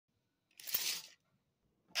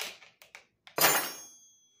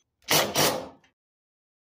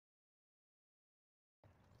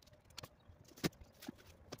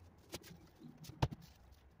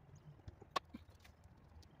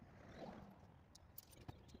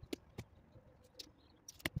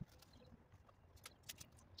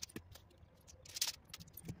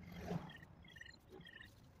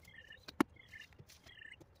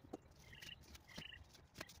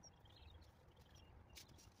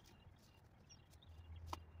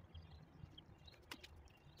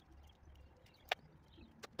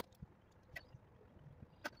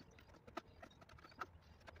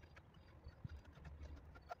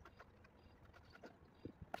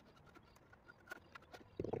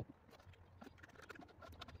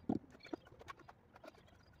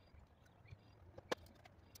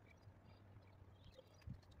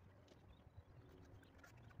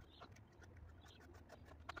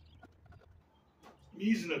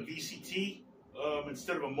using a VCT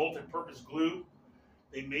instead of a multi-purpose glue.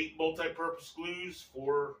 They make multi-purpose glues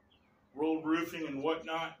for rolled roofing and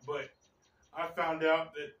whatnot, but I found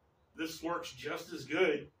out that this works just as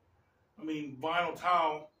good. I mean, vinyl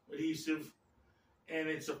tile adhesive, and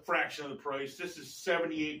it's a fraction of the price. This is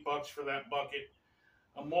 78 bucks for that bucket.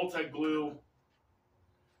 A multi-glue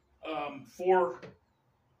for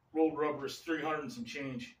rolled rubber is 300 and some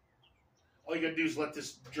change. All you gotta do is let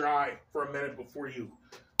this dry for a minute before you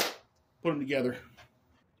put them together.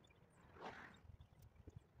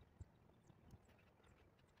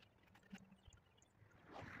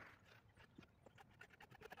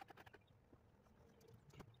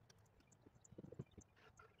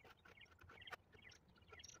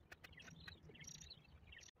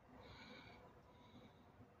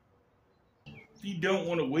 If you don't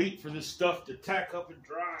want to wait for this stuff to tack up and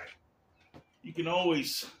dry, you can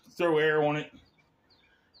always throw air on it.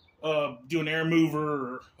 Do an air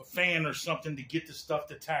mover or a fan or something to get the stuff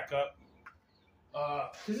to tack up.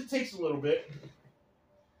 Because it takes a little bit.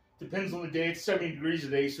 Depends on the day. It's 70 degrees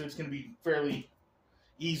today, so it's going to be fairly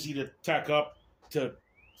easy to tack up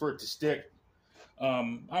for it to stick.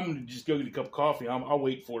 I'm going to just go get a cup of coffee. I'll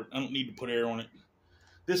wait for it. I don't need to put air on it.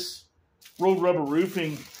 This rolled rubber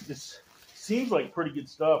roofing, this seems like pretty good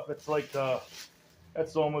stuff. It's like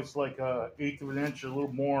that's almost like an eighth of an inch or a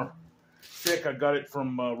little more thick. I got it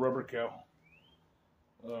from rubbercal,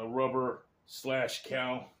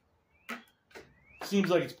 rubber/cal. Seems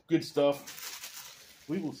like it's good stuff.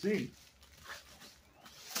 We will see.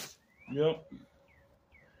 Yep,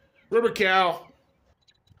 rubbercal.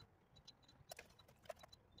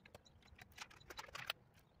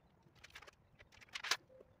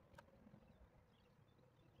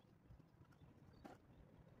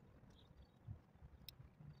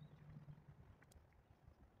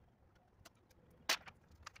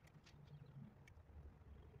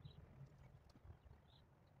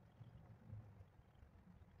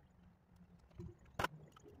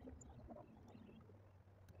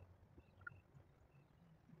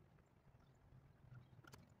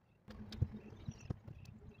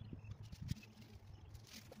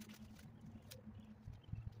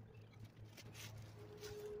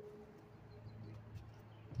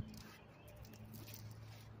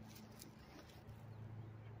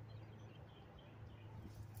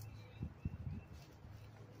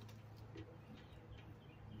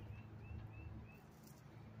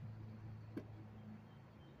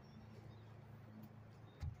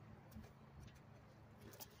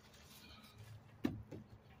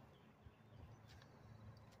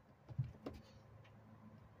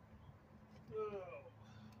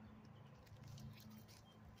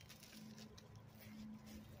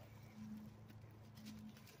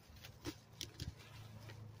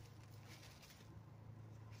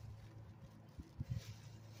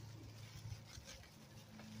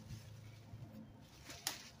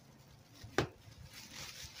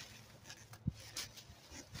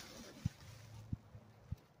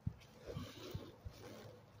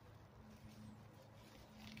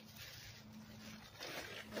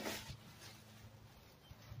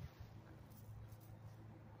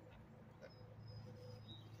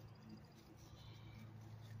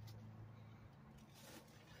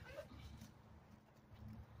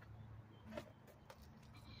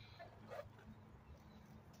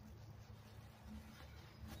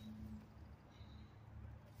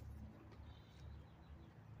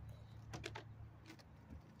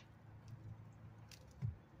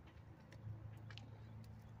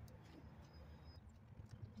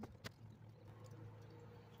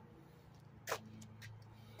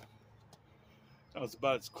 That was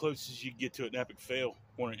about as close as you get to an epic fail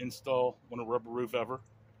on an install on a rubber roof ever.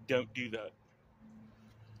 Don't do that.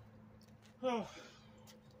 Oh.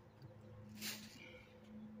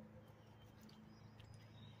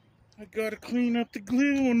 I gotta clean up the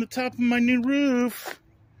glue on the top of my new roof.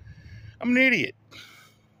 I'm an idiot.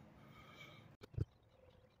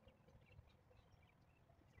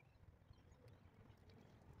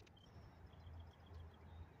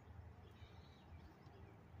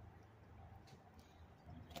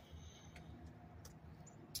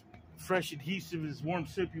 Fresh adhesive is warm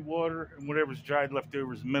soapy water, and whatever's dried left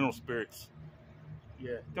over is mineral spirits.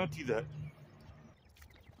 Yeah, don't do that.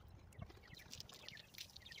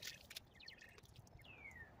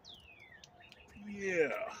 Yeah,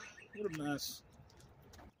 what a mess.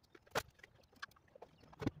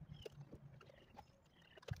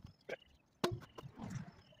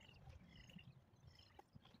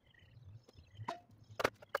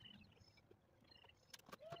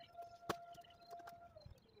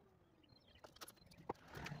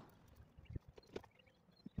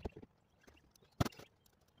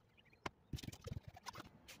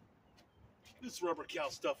 This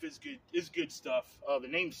rubbercal stuff is good. Stuff. The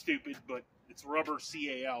name's stupid, but it's rubber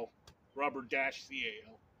cal, rubber dash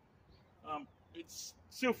cal. It's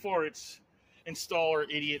so far it's installer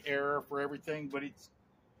idiot error for everything, but it's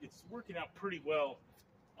working out pretty well.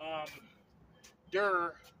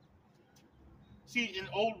 See, in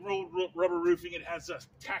old rubber roofing, it has a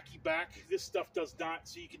tacky back. This stuff does not,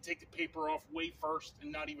 so you can take the paper off way first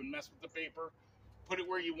and not even mess with the paper. Put it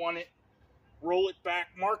where you want it. Roll it back,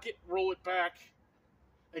 mark it, roll it back.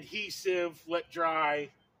 Adhesive, let dry,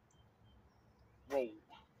 roll.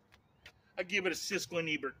 I give it a Siskel and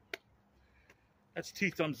Ebert. That's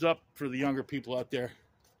 2 thumbs up for the younger people out there.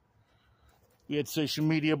 We had social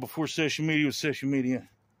media before social media was social media.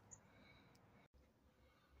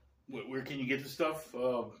 Where can you get the stuff?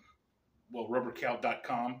 Well,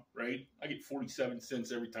 rubbercal.com, right? I get 47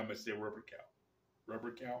 cents every time I say rubbercal.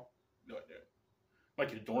 Rubbercal? No idea. Might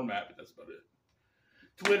get a doormat, but that's about it.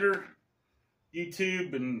 Twitter,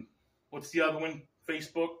 YouTube, and what's the other one?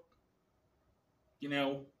 Facebook. You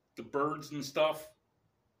know, the birds and stuff.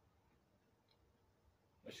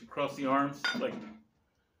 I should cross the arms like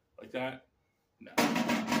that. No.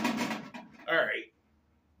 All right.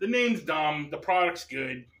 The name's dumb. The product's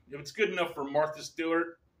good. If it's good enough for Martha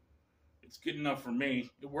Stewart, it's good enough for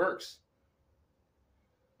me. It works.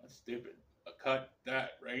 That's stupid. Cut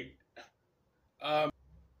that, right?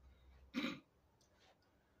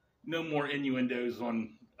 No more innuendos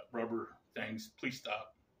on rubber things. Please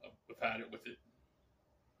stop. I've had it with it.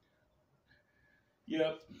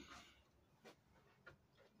 Yep.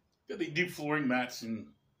 They do flooring mats, and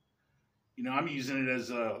you know I'm using it as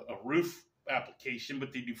a roof application,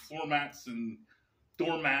 but they do floor mats and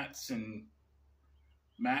door mats and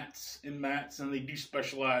mats, and they do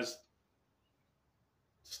specialized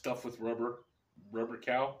stuff with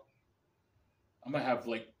rubbercal. I'm gonna have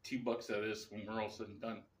like $2 out of this when we're all said and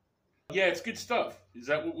done. Yeah, it's good stuff. Is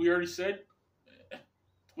that what we already said?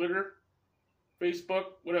 Twitter, Facebook,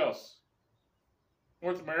 what else?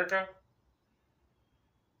 North America,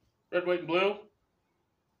 red, white, and blue.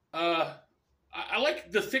 I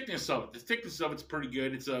like the thickness of it. The thickness of it's pretty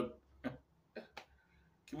good. It's a.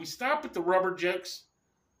 Can we stop with the rubber jokes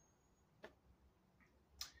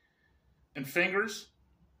and fingers?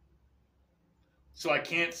 So I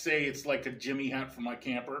can't say it's like a Jimmy hat for my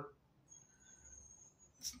camper.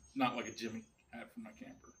 It's not like a Jimmy hat for my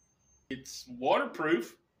camper. It's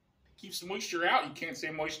waterproof. Keeps the moisture out. You can't say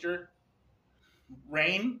moisture.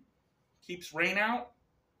 Rain. Keeps rain out.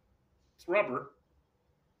 It's rubber.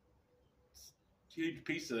 It's a huge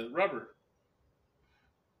piece of rubber.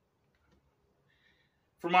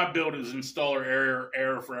 For my build, it was installer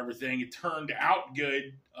error for everything. It turned out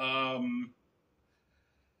good.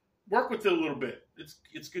 Work with it a little bit.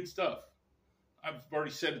 It's good stuff. I've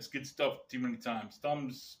already said it's good stuff too many times.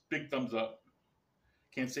 Big thumbs up.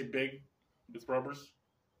 Can't say big with rubbers.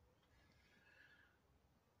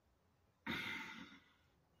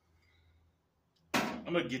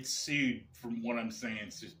 I'm gonna get sued from what I'm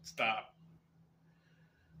saying, so stop.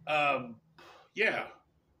 Yeah.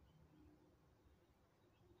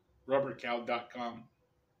 Rubbercal.com.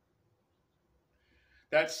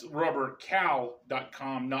 That's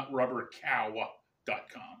rubbercal.com, not rubbercow.com.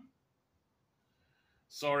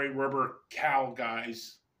 Sorry, rubbercal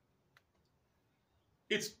guys.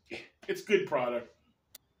 It's good product.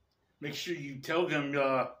 Make sure you tell them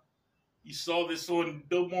you saw this on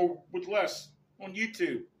Build More with Less on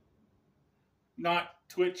YouTube. Not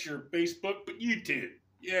Twitch or Facebook, but YouTube.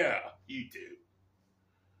 Yeah, YouTube.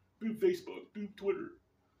 Do Facebook, do Twitter.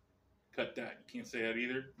 Cut that. You can't say that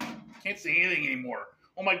either. Can't say anything anymore.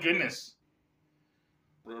 Oh my goodness.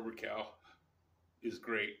 Rubbercal is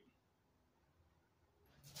great.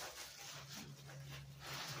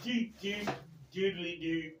 Doot doot doodly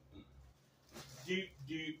doot. Doot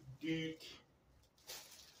doot doot.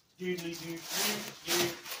 Doodly doot doot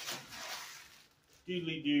doot.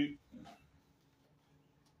 Doodly doot.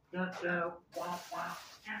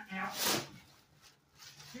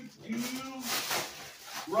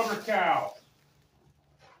 Rubbercal.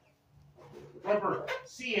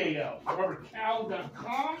 Rubbercal.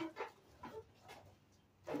 Rubbercal.com.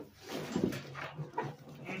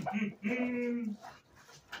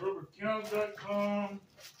 Rubbercal.com.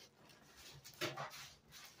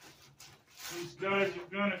 These guys are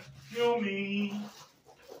gonna kill me.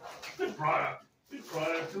 Good product. Good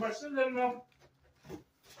product. Have I said that enough?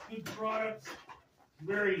 Good product.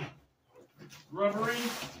 Very rubbery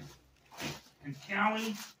and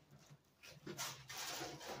cowy.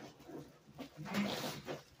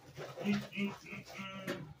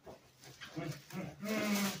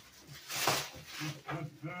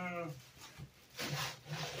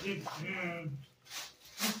 Big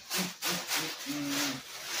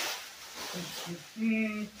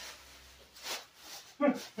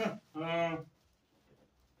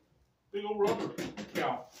old rubber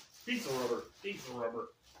cow. Piece of rubber. Piece of rubber.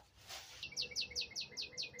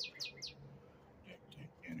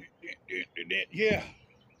 Yeah.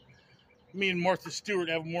 Me and Martha Stewart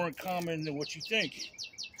have more in common than what you think.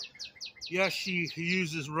 Yeah, she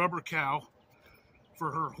uses rubber cow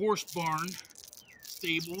for her horse barn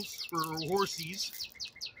stables for her horsies.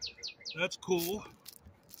 That's cool.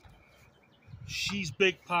 She's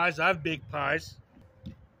big pies, I've big pies.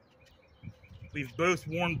 We've both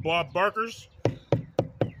worn Bob Barkers.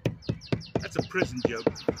 That's a prison joke.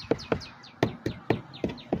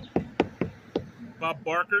 Bob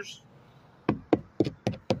Barkers.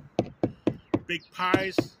 Big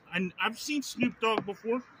pies. I've seen Snoop Dogg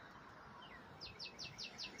before.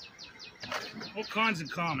 All kinds in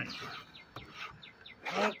common.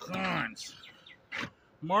 All kinds.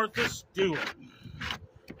 Martha Stewart.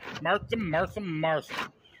 Martha, Martha,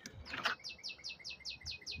 Martha.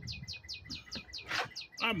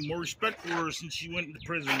 I have more respect for her since she went into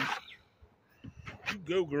prison. You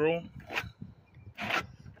go, girl. My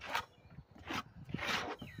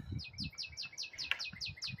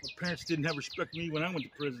parents didn't have respect for me when I went to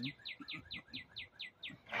prison.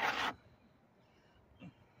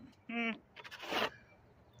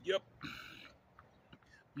 Yep.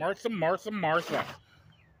 Martha, Martha, Martha.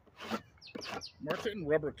 Martha and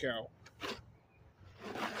Rubber Cow.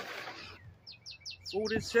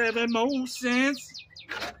 47 more cents.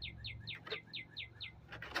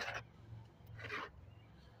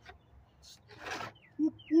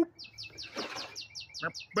 Whoop, whoop.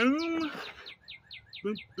 Boom.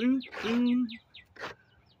 Boom, boom, boom.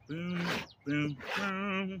 Boom, boom,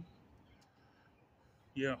 boom.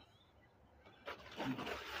 Yeah.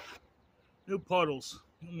 No puddles.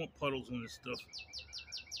 I don't want puddles on this stuff.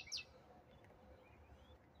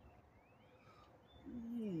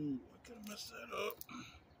 Ooh, I could have messed that up.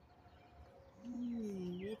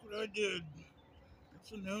 Ooh, look what I did.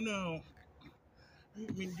 That's a no-no. I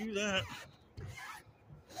didn't mean to do that.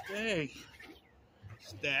 Stay.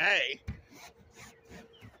 Stay.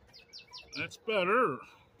 That's better.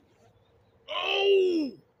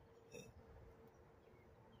 Oh!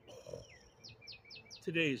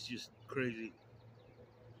 Today is just crazy.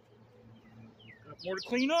 Got more to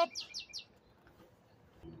clean up.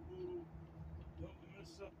 Don't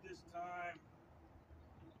mess up this time.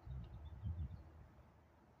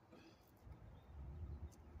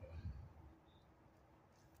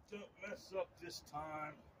 Don't mess up this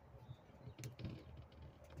time.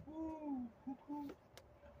 Woo, woo, woo.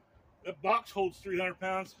 That box holds 300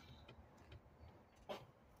 pounds.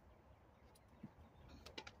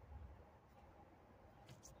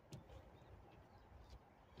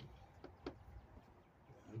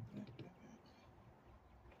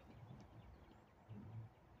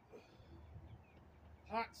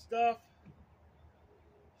 Hot stuff.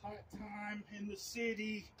 Hot time in the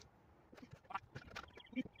city.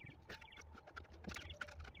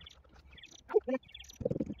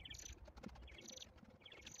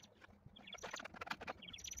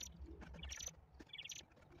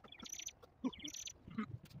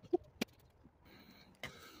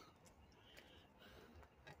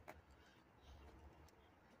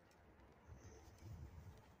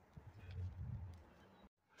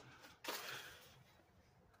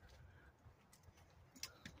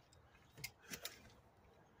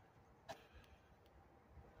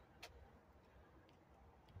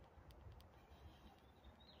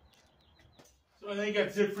 So I think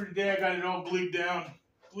that's it for today. I got it all glued down.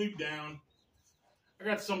 Glued down. I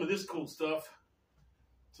got some of this cool stuff.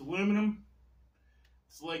 It's aluminum.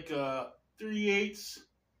 It's like a 3/8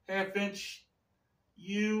 half-inch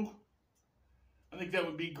U. I think that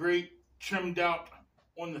would be great trimmed out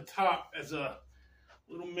on the top as a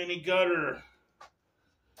little mini gutter.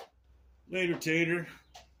 Later, Tater.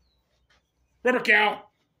 Rubber Cow.